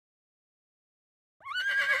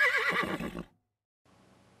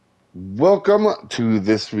Welcome to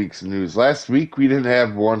this week's news. Last week we didn't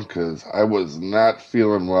have one because I was not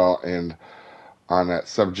feeling well. And on that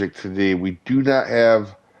subject today, we do not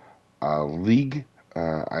have a league.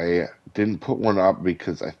 I didn't put one up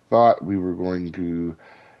because I thought we were going to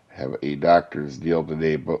have a doctor's deal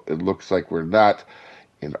today, but it looks like we're not.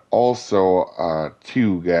 And also,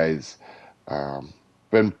 two guys, um,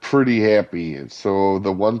 been pretty happy. And so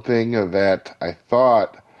the one thing that I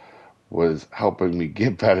thought was helping me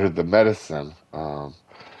get better, the medicine.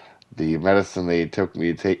 The medicine they told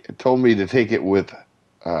me to take it with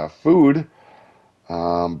food.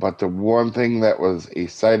 But the one thing that was a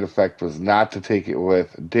side effect was not to take it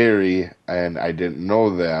with dairy, and I didn't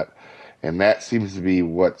know that. And that seems to be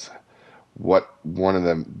what one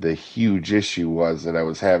of the huge issue was that I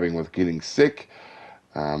was having with getting sick,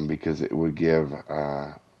 because it would give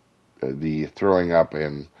the throwing up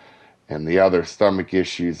and the other stomach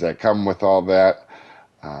issues that come with all that,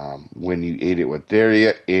 when you ate it with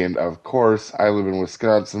dairy. And of course, I live in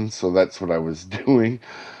Wisconsin, so that's what I was doing.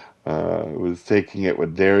 Was taking it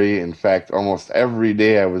with dairy. In fact, almost every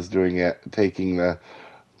day I was doing it, taking the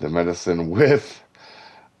medicine with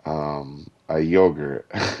a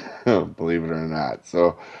yogurt, believe it or not.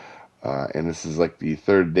 So, and this is like the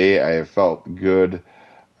third day I have felt good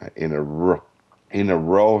in a row.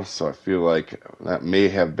 So I feel like that may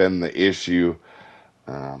have been the issue,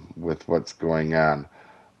 with what's going on.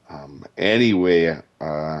 Anyway,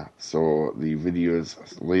 so the videos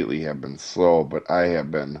lately have been slow, but I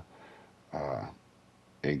have been uh,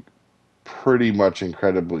 in- pretty much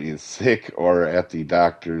incredibly sick or at the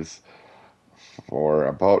doctor's for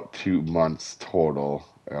about 2 months total.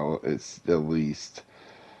 Well, it's at least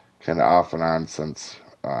kind of off and on since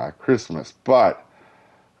Christmas, but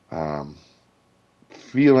um,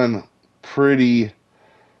 feeling pretty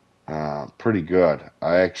pretty good.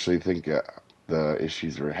 I actually think the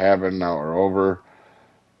issues we're having now are over,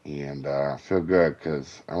 and feel good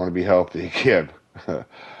because I want to be healthy again.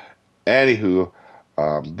 Anywho,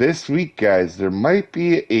 this week, guys, there might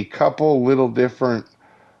be a couple little different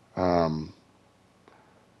um,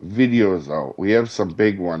 videos out. We have some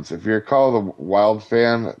big ones. If you're called a Wild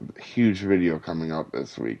fan, huge video coming out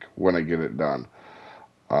this week when I get it done.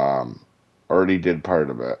 Um, Already did part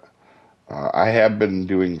of it. I have been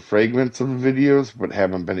doing fragments of videos, but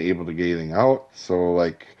haven't been able to get anything out. So,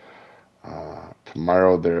 like,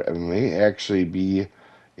 tomorrow, there may actually be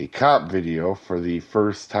a cop video for the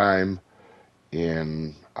first time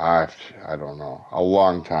in, I don't know, a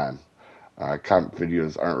long time. Comp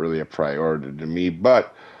videos aren't really a priority to me,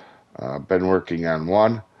 but been working on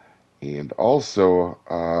one, and also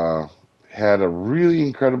had a really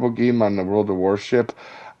incredible game on the World of Warship.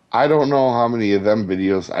 I don't know how many of them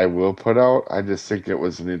videos I will put out. I just think it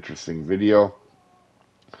was an interesting video,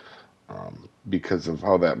 because of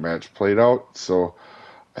how that match played out. So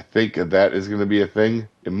I think that is going to be a thing.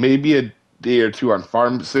 It may be a day or two on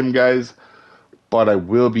Farm Sim, guys, but I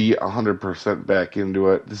will be 100% back into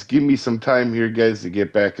it. Just give me some time here, guys, to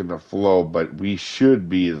get back in the flow, but we should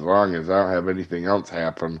be, as long as I don't have anything else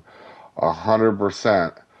happen,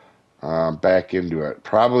 100% back into it.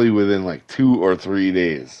 Probably within like 2 or 3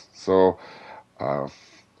 days. So, uh,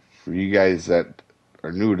 for you guys that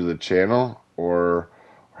are new to the channel or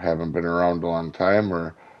haven't been around a long time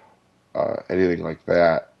or anything like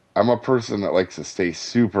that, I'm a person that likes to stay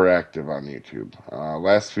super active on YouTube.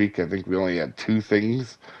 Last week, I think we only had two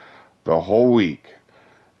things the whole week,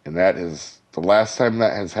 and that is the last time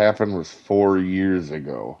that has happened was 4 years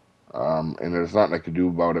ago. And there's nothing I could do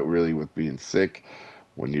about it really with being sick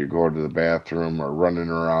when you're going to the bathroom or running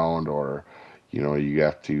around, or you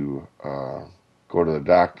have to go to the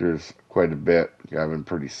doctors quite a bit. I've been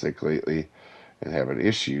pretty sick lately and having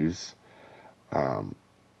issues. Um,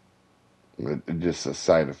 just a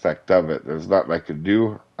side effect of it. There's nothing I could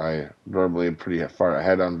do. I normally am pretty far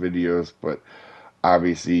ahead on videos, but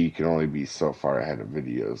obviously you can only be so far ahead of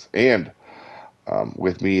videos. And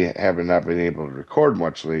with me having not been able to record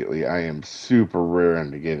much lately, I am super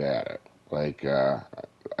raring to get at it. Like,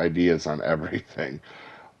 ideas on everything.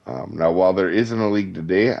 Now, while there isn't a league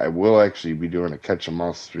today, I will actually be doing a catch a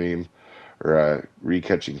mouse stream or a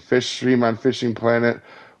re-catching fish stream on Fishing Planet,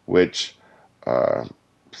 which uh,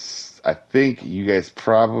 I think you guys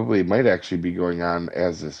probably might actually be going on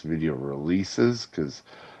as this video releases, because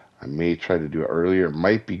I may try to do it earlier. It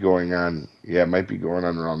might be going on, yeah, it might be going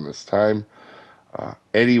on around this time.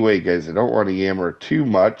 Anyway, guys, I don't want to yammer too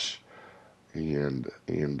much, and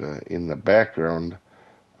in the background,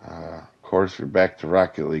 of course, we're back to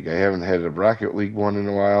Rocket League. I haven't had a Rocket League one in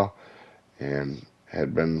a while, and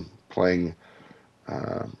had been playing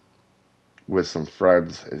uh, with some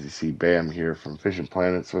friends. As you see, Bam here from Fishing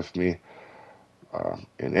Planets with me.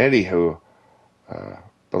 And anywho, uh,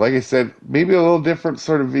 but like I said, maybe a little different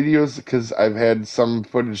sort of videos because I've had some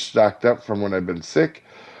footage stocked up from when I've been sick.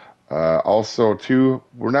 Also, too,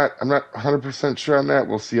 I'm not 100% sure on that.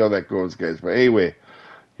 We'll see how that goes, guys. But anyway,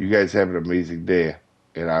 you guys have an amazing day,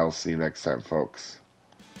 and I'll see you next time, folks.